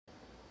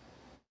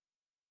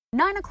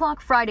9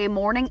 o'clock Friday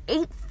morning,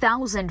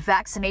 8,000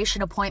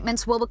 vaccination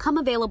appointments will become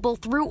available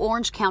through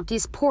Orange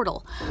County's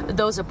portal.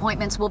 Those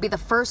appointments will be the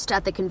first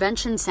at the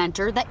convention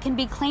center that can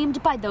be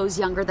claimed by those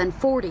younger than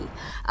 40.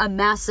 A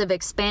massive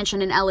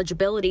expansion in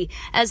eligibility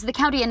as the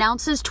county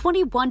announces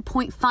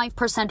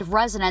 21.5% of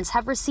residents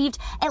have received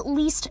at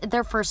least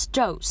their first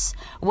dose.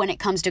 When it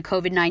comes to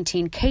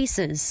COVID-19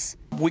 cases,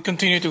 we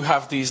continue to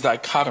have this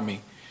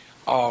dichotomy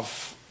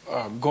of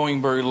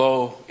going very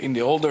low in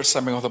the older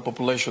segment of the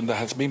population that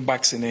has been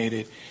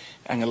vaccinated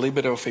and a little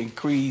bit of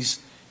increase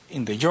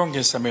in the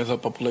younger segment of the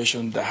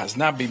population that has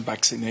not been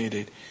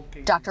vaccinated.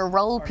 Dr.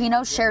 Raul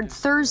Pino shared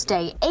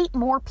Thursday 8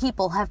 more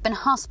people have been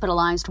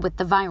hospitalized with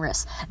the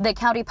virus. The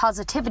county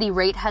positivity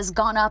rate has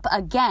gone up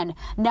again,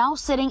 now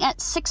sitting at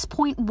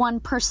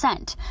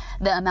 6.1%.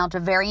 The amount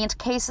of variant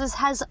cases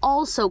has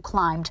also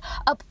climbed,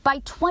 up by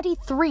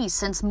 23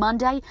 since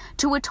Monday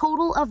to a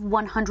total of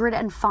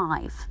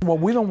 105. What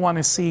we don't want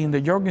to see in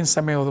the younger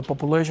segment of the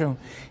population,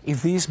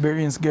 if these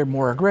variants get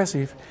more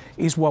aggressive,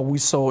 is what we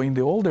saw in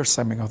the older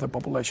segment of the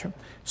population.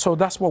 So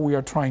that's what we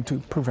are trying to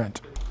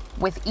prevent.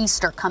 With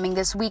Easter coming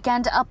this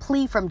weekend, a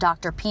plea from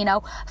Dr.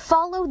 Pino: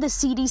 follow the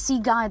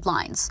CDC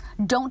guidelines.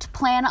 Don't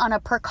plan on a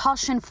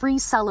precaution-free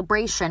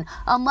celebration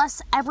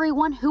unless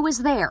everyone who is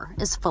there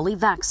is fully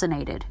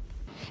vaccinated.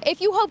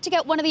 If you hope to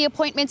get one of the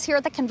appointments here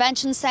at the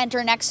convention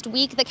center next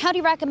week, the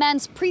county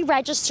recommends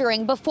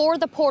pre-registering before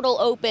the portal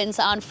opens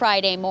on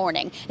Friday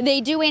morning.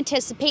 They do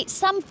anticipate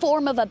some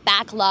form of a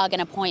backlog in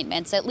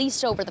appointments, at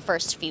least over the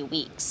first few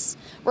weeks.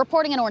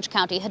 Reporting in Orange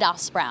County,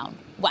 Hadass Brown,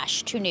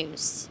 WESH 2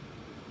 News.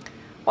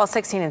 While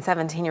 16 and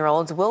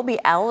 17-year-olds will be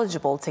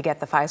eligible to get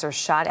the Pfizer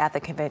shot at the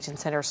convention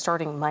center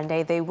starting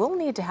Monday, they will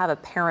need to have a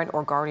parent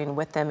or guardian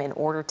with them in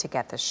order to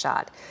get the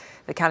shot.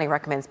 The county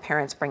recommends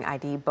parents bring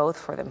ID both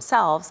for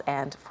themselves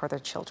and for their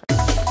children.